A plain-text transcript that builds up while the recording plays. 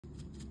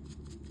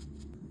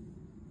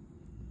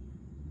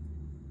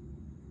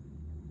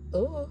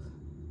Oh,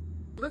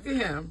 look at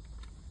him.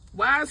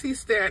 Why is he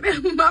staring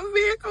at my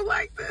vehicle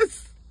like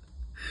this?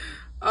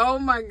 Oh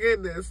my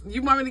goodness.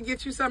 You want me to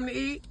get you something to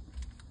eat?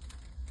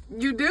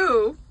 You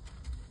do?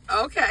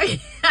 Okay.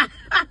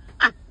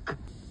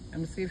 Let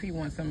me see if he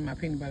wants some of my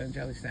peanut butter and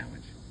jelly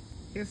sandwich.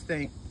 His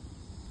thing.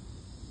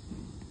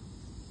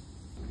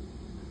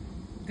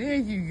 There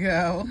you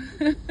go.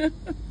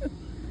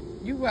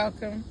 You're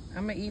welcome.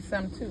 I'm gonna eat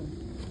some too.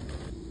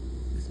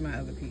 This is my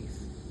other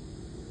piece.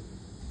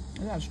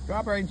 I got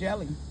strawberry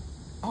jelly.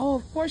 Oh,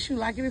 of course you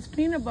like it. It's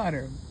peanut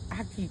butter.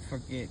 I keep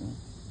forgetting.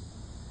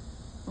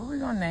 What are we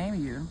gonna name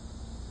you?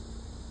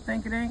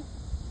 Think it ain't?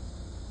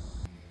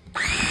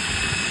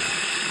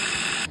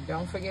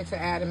 Don't forget to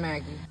add a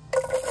Maggie.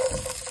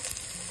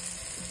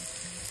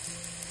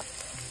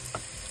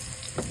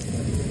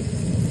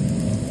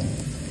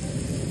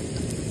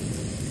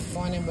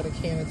 Going in with a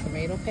can of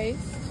tomato paste.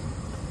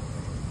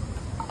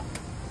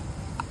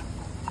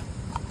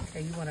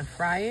 Okay, you want to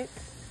fry it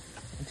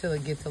until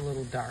it gets a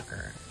little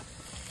darker.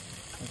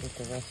 And get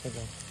the rest of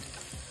the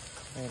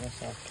tomato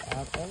sauce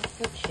out of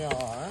the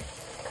jar.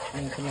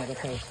 And tomato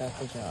paste out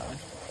the jar.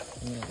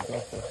 And then go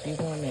for a few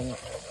more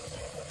minutes.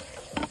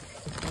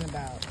 It's been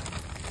about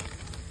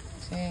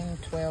 10,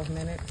 12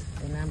 minutes.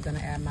 And now I'm going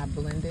to add my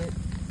blended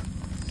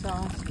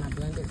sauce, my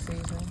blended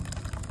seasoning.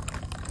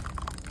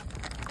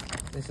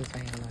 This is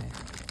saying like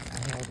I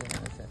held it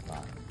when it said 5.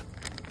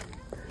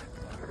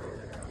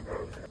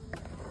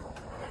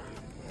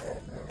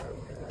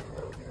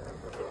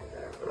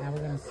 Now we're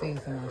going to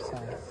season our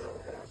sauce.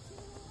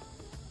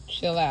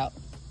 Chill out.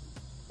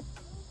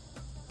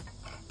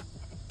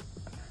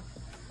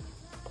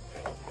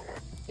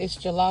 It's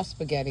Jollof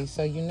spaghetti,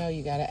 so you know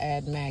you got to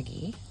add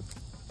Maggie,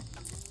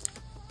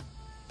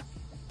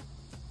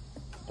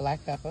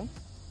 black pepper,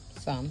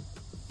 some.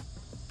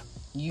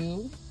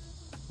 You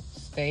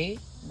stay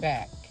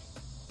back.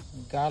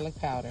 Garlic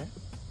powder.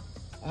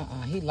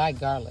 He like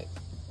garlic.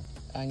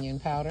 Onion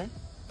powder.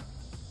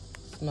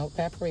 Smoked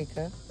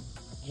paprika.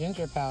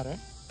 Ginger powder.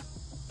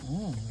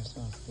 That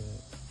smells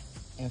good.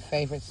 And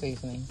favorite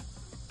seasoning.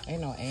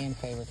 Ain't no and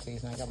favorite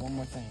seasoning. I got one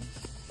more thing.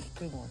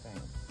 2 more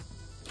things.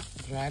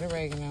 Dried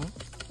oregano.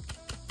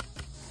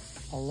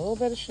 A little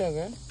bit of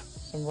sugar.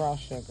 Some raw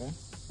sugar.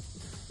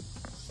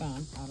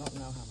 Some. I don't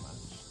know how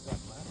much. That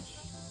much.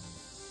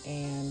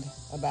 And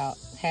about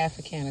half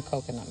a can of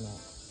coconut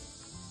milk.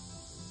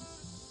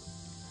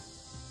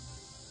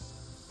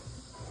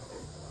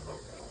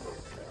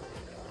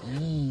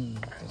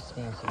 This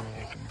smells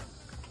amazing.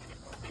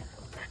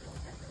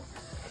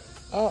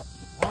 Oh,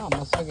 I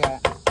almost forgot.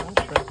 I'm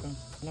tripping.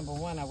 Number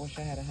 1, I wish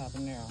I had a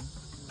habanero.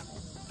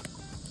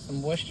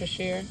 Some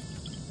Worcestershire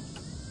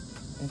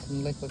and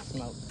some liquid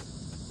smoke.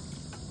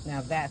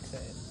 Now that's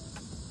it.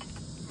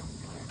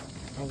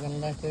 We're gonna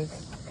let this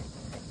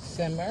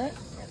simmer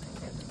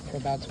for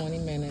about 20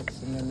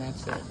 minutes and then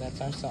that's it.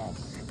 That's our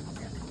sauce.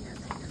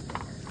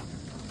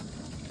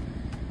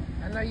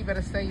 I know you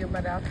better stay your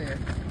butt out there.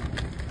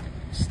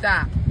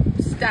 Stop.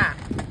 Stop.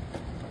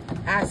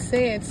 I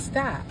said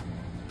stop.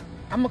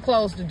 I'm gonna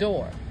close the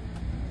door.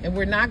 And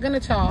we're not gonna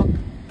talk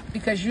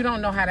because you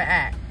don't know how to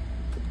act.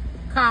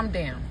 Calm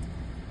down.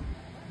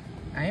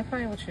 I ain't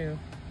playing with you.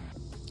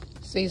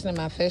 Seasoning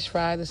my fish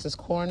fry. This is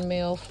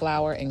cornmeal,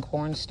 flour, and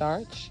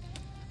cornstarch.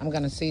 I'm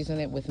gonna season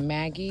it with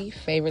Maggie,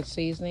 favorite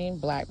seasoning,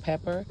 black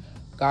pepper,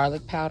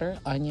 garlic powder,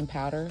 onion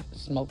powder,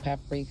 smoked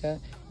paprika,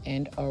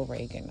 and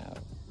oregano.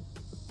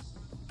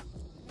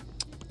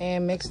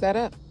 And mix that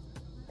up.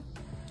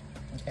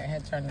 Okay, I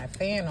had to turn that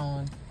fan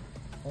on.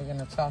 We're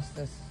gonna toss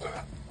this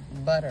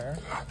butter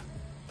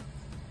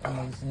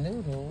on these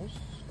noodles.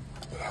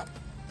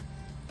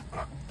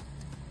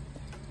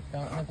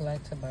 Don't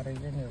neglect to butter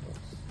your noodles.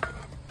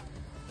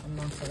 I'm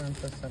also gonna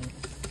put some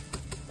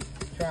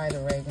dried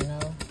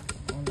oregano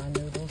on my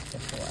noodles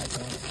before I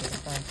go into the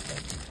pasta.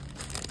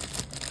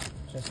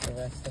 Just the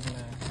rest of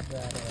my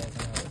dried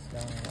oregano is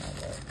going right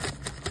there.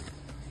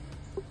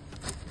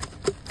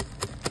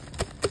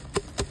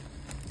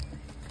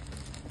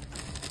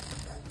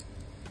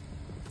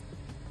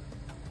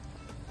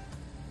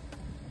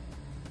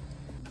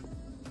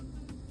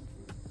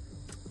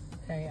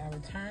 Okay, I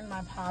returned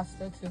my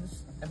pasta to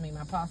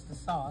my pasta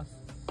sauce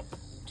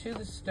to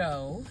the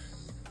stove,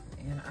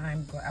 and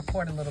I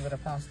poured a little bit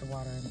of pasta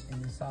water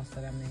in the sauce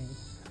that I made.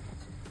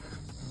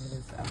 It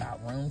is about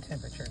room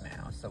temperature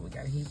now, so we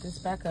gotta heat this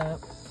back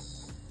up.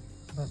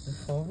 But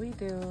before we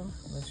do,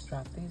 let's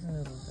drop these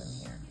noodles in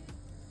here.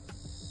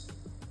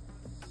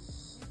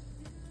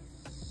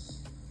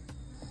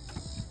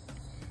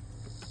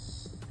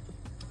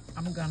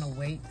 I'm gonna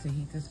wait to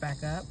heat this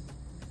back up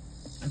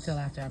until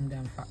after I'm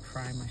done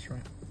frying my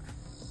shrimp.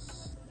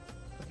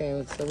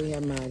 Okay, so we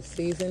have my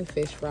seasoned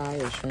fish fry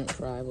or shrimp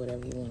fry,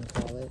 whatever you want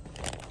to call it,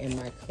 and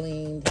my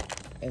cleaned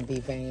and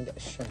deveined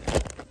shrimp.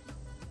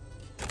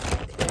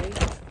 Okay,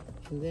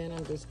 and then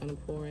I'm just gonna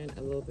pour in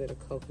a little bit of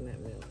coconut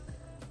milk.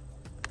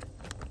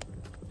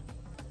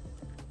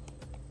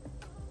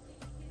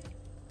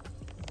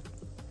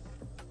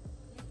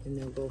 And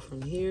then go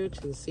from here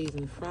to the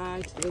seasoned fry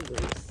to the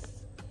grease.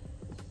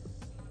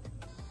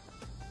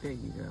 There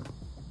you go.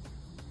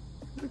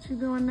 What you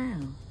doing now?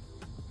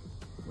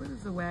 What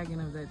does the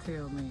wagging of that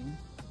tail mean?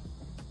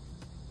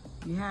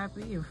 You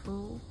happy and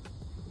full?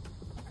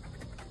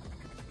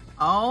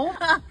 Oh,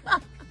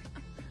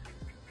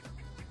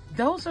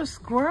 those are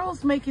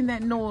squirrels making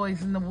that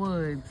noise in the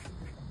woods.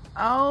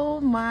 Oh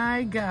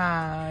my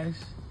gosh.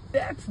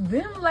 That's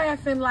them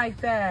laughing like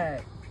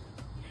that.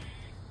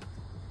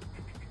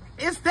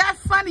 It's that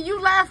funny,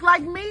 you laugh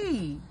like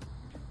me.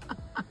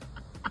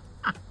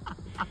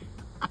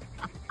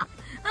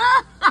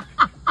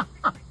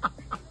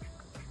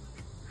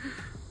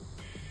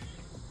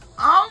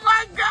 Oh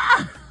my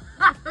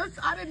gosh,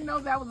 I didn't know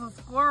that was a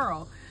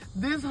squirrel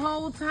this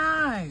whole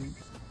time.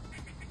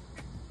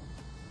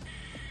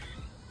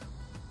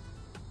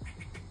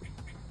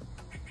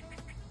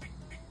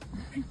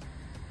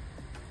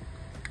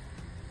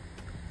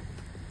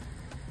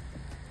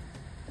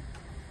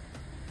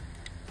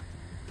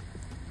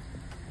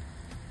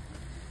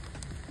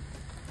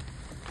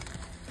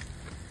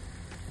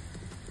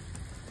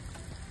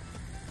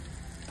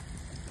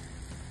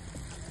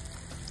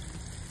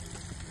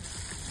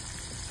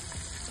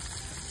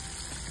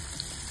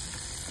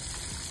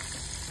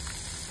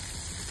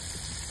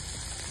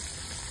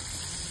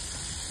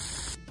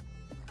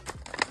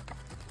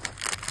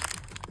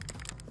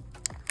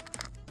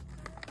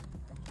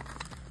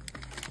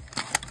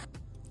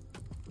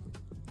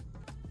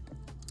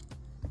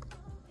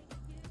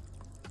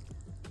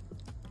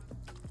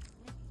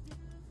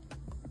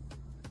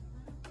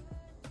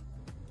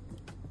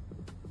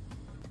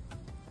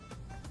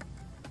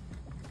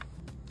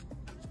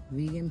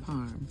 Vegan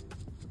parm.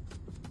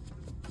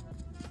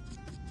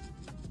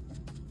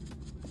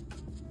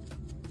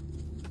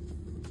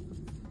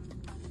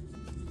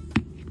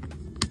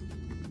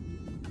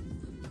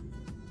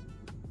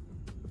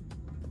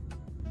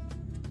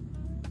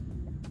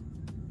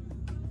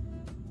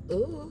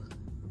 Ooh.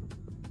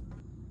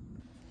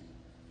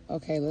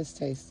 Okay, let's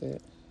taste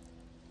it.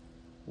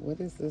 What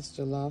is this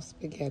jollof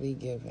spaghetti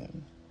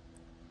giving?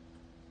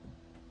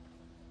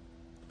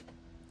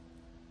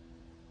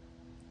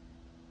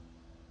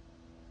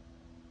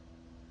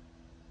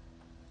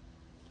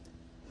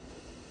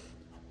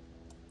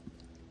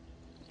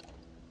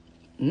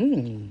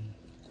 Mmm.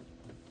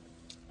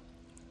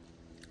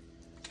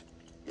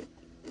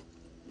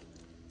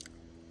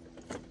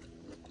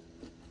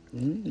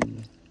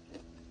 Mmm.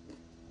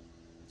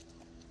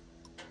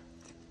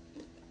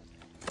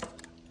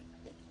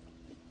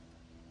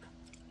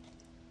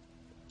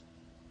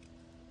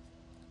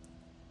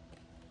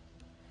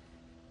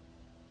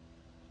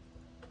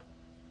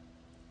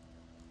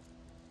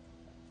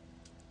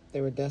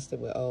 They were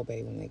dusted with Old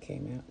Bay when they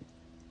came out.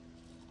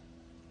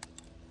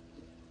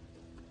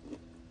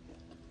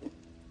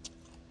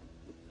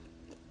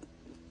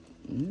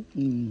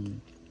 Mm-hmm.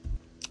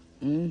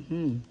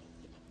 Mm-hmm.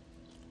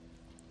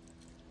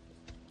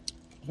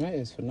 That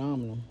is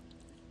phenomenal.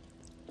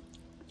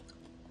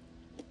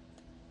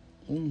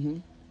 Mm-hmm.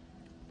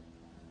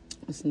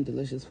 That's some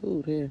delicious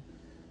food here.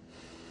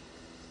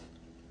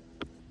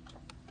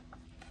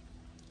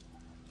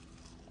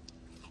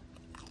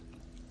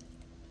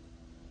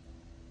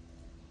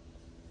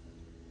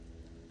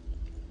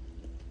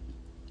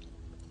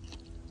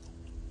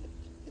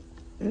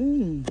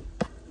 Mmm.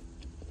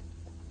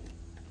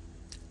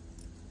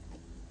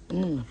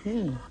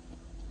 Mm-hmm.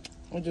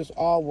 It just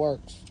all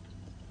works.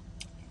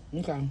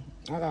 Okay,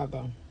 I gotta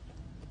go.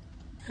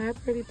 Hi,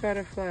 pretty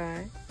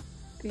butterfly.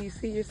 Do you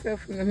see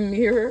yourself in the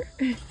mirror?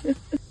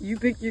 You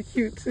think you're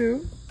cute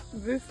too?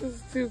 This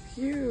is too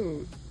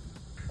cute.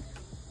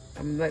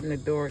 I'm letting the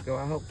door go.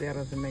 I hope that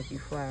doesn't make you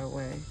fly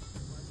away.